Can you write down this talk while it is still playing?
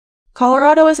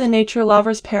Colorado is a nature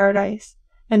lover's paradise,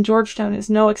 and Georgetown is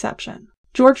no exception.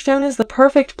 Georgetown is the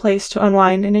perfect place to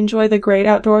unwind and enjoy the great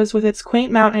outdoors with its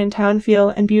quaint mountain town feel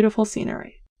and beautiful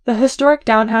scenery. The historic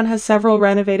downtown has several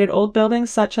renovated old buildings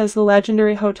such as the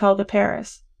legendary Hotel de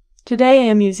Paris, today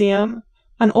a museum,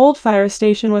 an old fire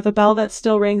station with a bell that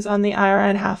still rings on the hour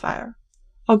and half hour,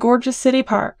 a gorgeous city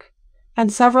park,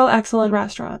 and several excellent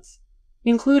restaurants,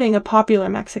 including a popular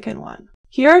Mexican one.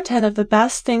 Here are 10 of the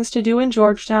best things to do in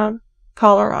Georgetown,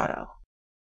 Colorado.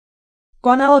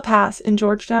 Guanella Pass in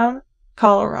Georgetown,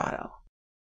 Colorado.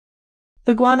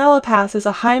 The Guanella Pass is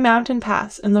a high mountain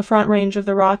pass in the Front Range of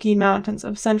the Rocky Mountains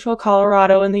of central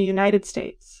Colorado in the United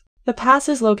States. The pass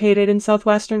is located in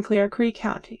southwestern Clear Creek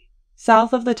County,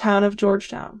 south of the town of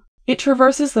Georgetown. It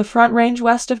traverses the Front Range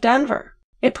west of Denver.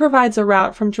 It provides a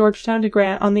route from Georgetown to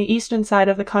Grant on the eastern side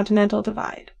of the Continental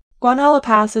Divide. Guanella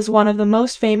Pass is one of the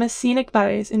most famous scenic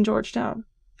byways in Georgetown,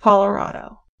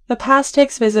 Colorado. The pass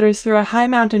takes visitors through a high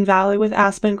mountain valley with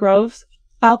aspen groves,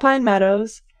 alpine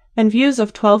meadows, and views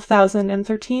of 12,000 and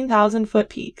 13,000-foot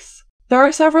peaks. There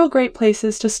are several great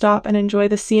places to stop and enjoy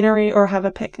the scenery or have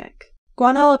a picnic.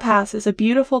 Guanella Pass is a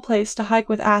beautiful place to hike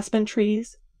with aspen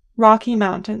trees, rocky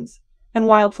mountains, and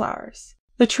wildflowers.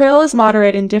 The trail is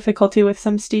moderate in difficulty with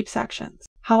some steep sections.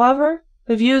 However,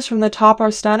 the views from the top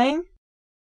are stunning.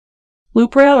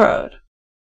 Loop Railroad.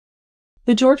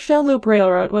 The Georgetown Loop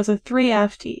Railroad was a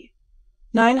 3FT,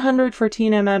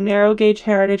 914 mm narrow-gauge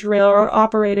heritage railroad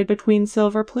operated between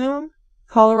Silver Plume,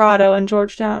 Colorado and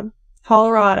Georgetown,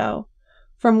 Colorado,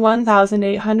 from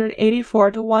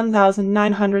 1884 to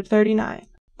 1939.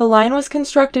 The line was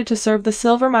constructed to serve the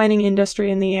silver mining industry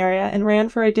in the area and ran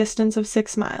for a distance of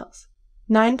 6 miles,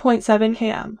 9.7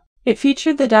 km. It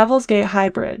featured the Devil's Gate High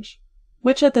Bridge,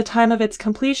 which at the time of its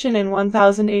completion in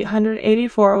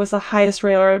 1884 was the highest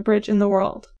railroad bridge in the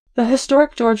world. The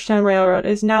historic Georgetown Railroad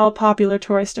is now a popular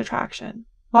tourist attraction,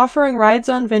 offering rides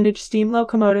on vintage steam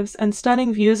locomotives and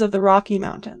stunning views of the Rocky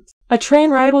Mountains. A train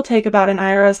ride will take about an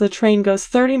hour as the train goes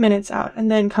 30 minutes out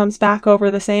and then comes back over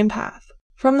the same path.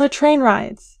 From the train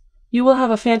rides, you will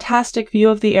have a fantastic view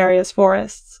of the area's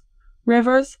forests,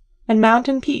 rivers, and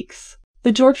mountain peaks.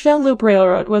 The Georgetown Loop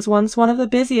Railroad was once one of the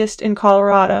busiest in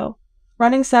Colorado,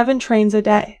 running 7 trains a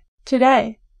day.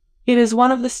 Today, it is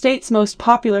one of the state's most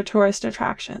popular tourist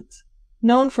attractions,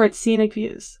 known for its scenic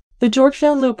views. The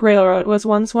Georgetown Loop Railroad was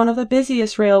once one of the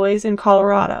busiest railways in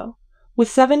Colorado, with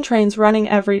 7 trains running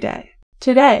every day.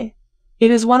 Today,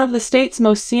 it is one of the state's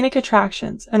most scenic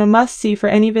attractions and a must-see for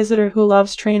any visitor who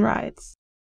loves train rides.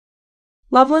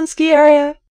 Loveland Ski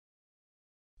Area.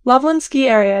 Loveland Ski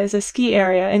Area is a ski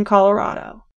area in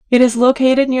Colorado. It is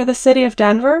located near the city of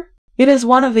Denver. It is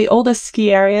one of the oldest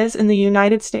ski areas in the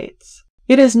United States.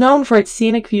 It is known for its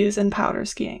scenic views and powder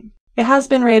skiing. It has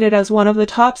been rated as one of the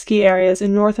top ski areas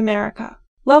in North America.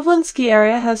 Loveland Ski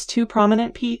Area has 2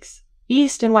 prominent peaks,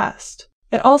 east and west.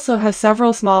 It also has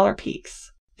several smaller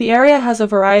peaks. The area has a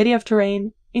variety of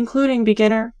terrain, including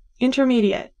beginner,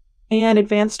 intermediate, and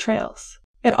advanced trails.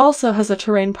 It also has a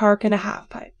terrain park and a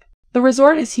halfpipe. The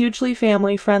resort is hugely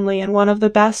family-friendly and one of the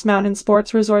best mountain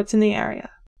sports resorts in the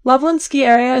area. Loveland Ski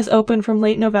Area is open from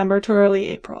late November to early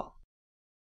April.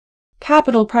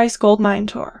 Capitol Price Gold Mine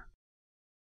Tour.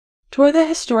 Tour the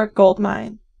historic gold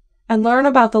mine and learn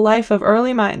about the life of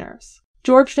early miners.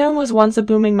 Georgetown was once a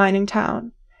booming mining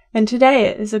town, and today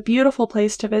it is a beautiful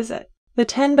place to visit. The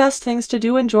 10 best things to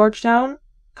do in Georgetown,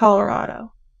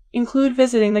 Colorado, include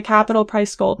visiting the Capitol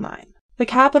Price Gold Mine. The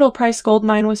Capitol Price Gold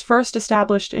Mine was first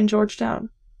established in Georgetown,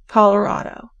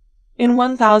 Colorado, in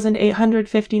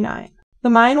 1859. The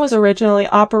mine was originally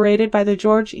operated by the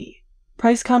George E.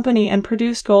 Price Company and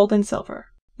produced gold and silver.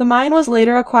 The mine was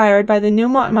later acquired by the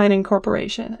Newmont Mining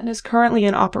Corporation and is currently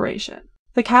in operation.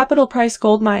 The Capitol Price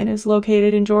Gold Mine is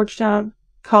located in Georgetown,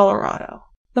 Colorado.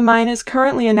 The mine is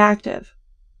currently inactive,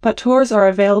 but tours are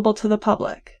available to the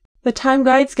public. The time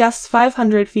guides guests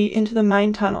 500 feet into the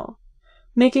mine tunnel,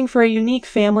 making for a unique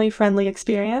family-friendly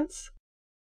experience.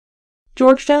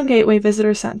 Georgetown Gateway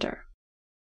Visitor Center.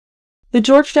 The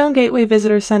Georgetown Gateway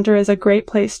Visitor Center is a great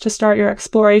place to start your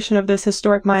exploration of this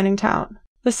historic mining town.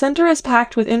 The center is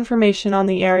packed with information on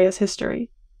the area's history,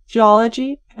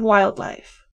 geology, and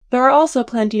wildlife. There are also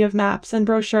plenty of maps and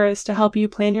brochures to help you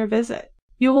plan your visit.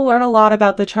 You will learn a lot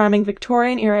about the charming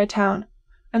Victorian-era town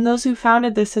and those who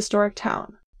founded this historic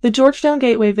town. The Georgetown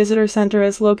Gateway Visitor Center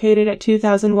is located at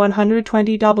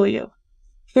 2120 W.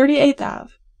 38th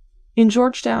Ave. in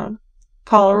Georgetown,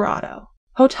 Colorado.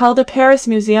 Hotel de Paris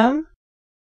Museum.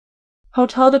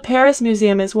 Hotel de Paris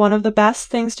Museum is one of the best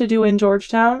things to do in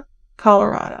Georgetown,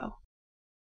 Colorado.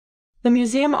 The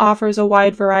museum offers a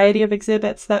wide variety of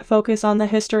exhibits that focus on the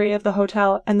history of the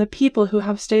hotel and the people who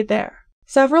have stayed there.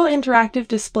 Several interactive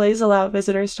displays allow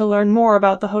visitors to learn more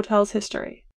about the hotel's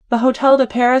history. The Hotel de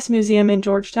Paris Museum in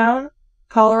Georgetown,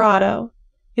 Colorado,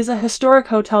 is a historic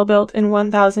hotel built in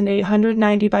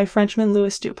 1890 by Frenchman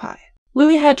Louis Dupuy.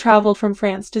 Louis had traveled from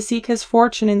France to seek his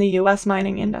fortune in the U.S.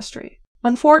 mining industry.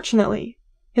 Unfortunately,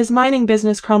 his mining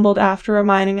business crumbled after a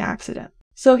mining accident,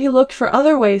 so he looked for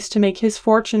other ways to make his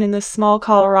fortune in this small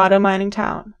Colorado mining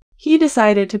town. He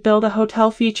decided to build a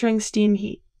hotel featuring steam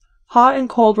heat, hot and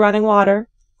cold running water,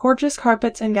 gorgeous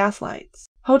carpets, and gas lights.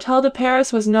 Hotel de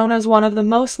Paris was known as one of the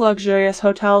most luxurious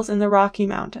hotels in the Rocky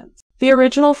Mountains. The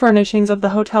original furnishings of the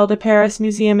Hotel de Paris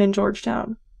Museum in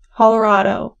Georgetown,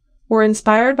 Colorado, were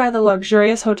inspired by the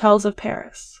luxurious hotels of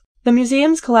Paris. The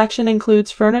museum's collection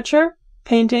includes furniture,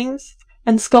 paintings,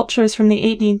 and sculptures from the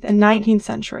 18th and 19th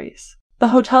centuries. The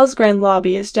hotel's grand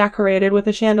lobby is decorated with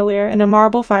a chandelier and a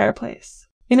marble fireplace.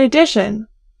 In addition,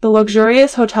 the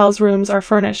luxurious hotel's rooms are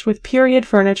furnished with period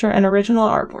furniture and original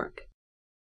artwork.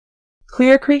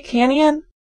 Clear Creek Canyon.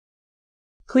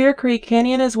 Clear Creek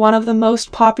Canyon is one of the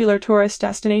most popular tourist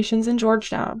destinations in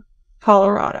Georgetown,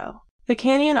 Colorado. The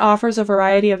canyon offers a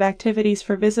variety of activities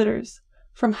for visitors,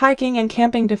 from hiking and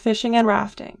camping to fishing and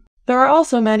rafting. There are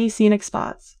also many scenic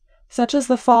spots, such as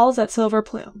the falls at Silver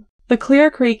Plume. The Clear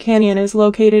Creek Canyon is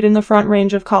located in the Front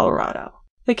Range of Colorado.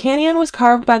 The canyon was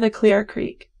carved by the Clear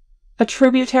Creek, a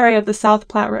tributary of the South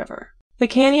Platte River. The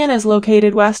canyon is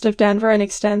located west of Denver and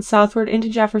extends southward into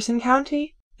Jefferson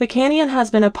County. The canyon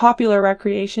has been a popular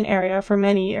recreation area for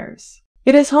many years.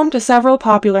 It is home to several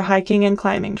popular hiking and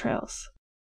climbing trails.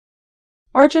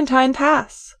 Argentine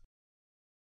Pass.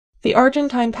 The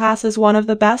Argentine Pass is one of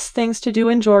the best things to do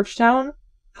in Georgetown,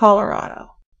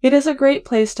 Colorado. It is a great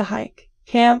place to hike,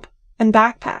 camp, and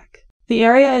backpack. The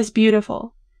area is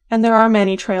beautiful, and there are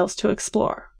many trails to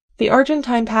explore. The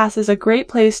Argentine Pass is a great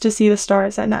place to see the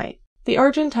stars at night. The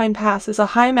Argentine Pass is a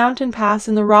high mountain pass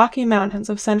in the Rocky Mountains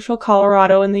of central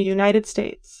Colorado in the United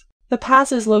States. The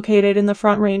pass is located in the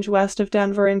Front Range west of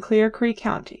Denver in Clear Creek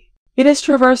County. It is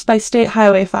traversed by State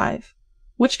Highway 5,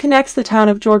 which connects the town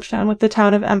of Georgetown with the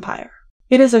town of Empire.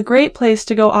 It is a great place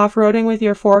to go off-roading with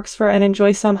your forks for and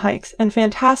enjoy some hikes and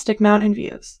fantastic mountain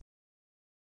views.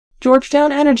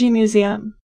 Georgetown Energy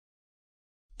Museum.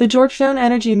 The Georgetown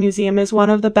Energy Museum is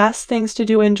one of the best things to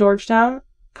do in Georgetown,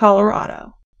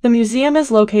 Colorado. The museum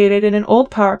is located in an old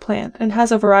power plant and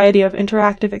has a variety of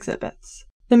interactive exhibits.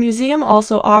 The museum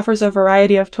also offers a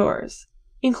variety of tours,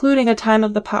 including a time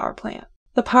of the power plant.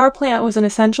 The power plant was an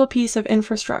essential piece of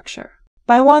infrastructure.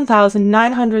 By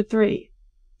 1903,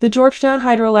 the Georgetown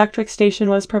Hydroelectric Station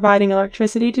was providing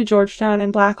electricity to Georgetown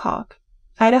and Black Hawk,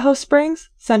 Idaho Springs,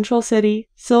 Central City,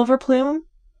 Silver Plume,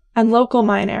 and local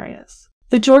mine areas.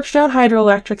 The Georgetown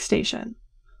Hydroelectric Station,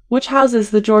 which houses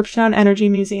the Georgetown Energy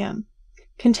Museum,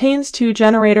 contains 2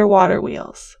 generator water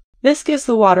wheels. This gives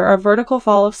the water a vertical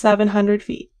fall of 700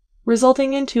 feet,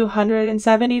 resulting in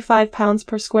 275 pounds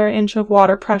per square inch of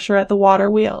water pressure at the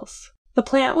water wheels. The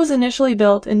plant was initially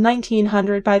built in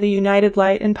 1900 by the United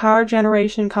Light and Power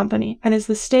Generation Company and is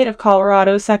the state of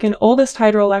Colorado's second oldest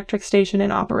hydroelectric station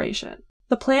in operation.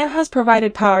 The plant has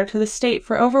provided power to the state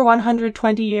for over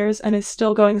 120 years and is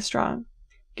still going strong,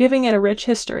 giving it a rich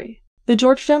history. The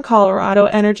Georgetown Colorado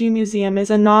Energy Museum is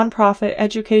a non-profit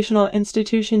educational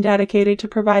institution dedicated to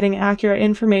providing accurate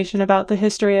information about the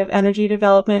history of energy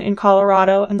development in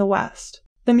Colorado and the West.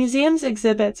 The museum's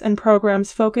exhibits and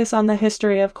programs focus on the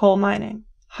history of coal mining,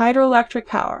 hydroelectric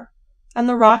power, and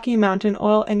the Rocky Mountain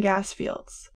oil and gas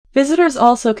fields. Visitors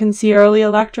also can see early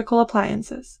electrical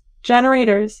appliances,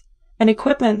 generators, and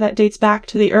equipment that dates back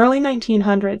to the early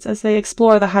 1900s as they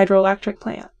explore the hydroelectric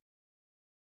plant.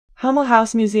 Hummel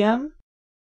House Museum.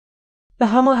 The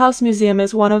Hummel House Museum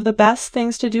is one of the best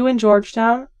things to do in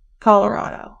Georgetown,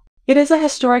 Colorado. It is a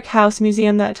historic house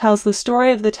museum that tells the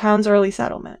story of the town's early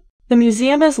settlement. The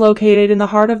museum is located in the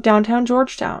heart of downtown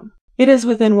Georgetown. It is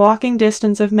within walking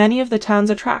distance of many of the town's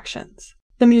attractions.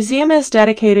 The museum is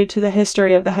dedicated to the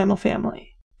history of the Hummel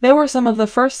family. They were some of the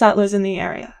first settlers in the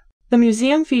area. The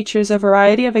museum features a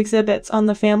variety of exhibits on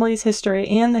the family's history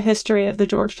and the history of the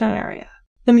Georgetown area.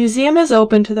 The museum is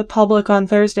open to the public on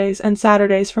Thursdays and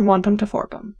Saturdays from 1 p.m. to 4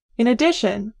 p.m. In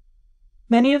addition,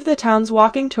 many of the town's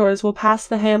walking tours will pass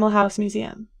the Hummel House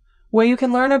Museum, where you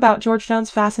can learn about Georgetown's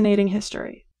fascinating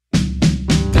history.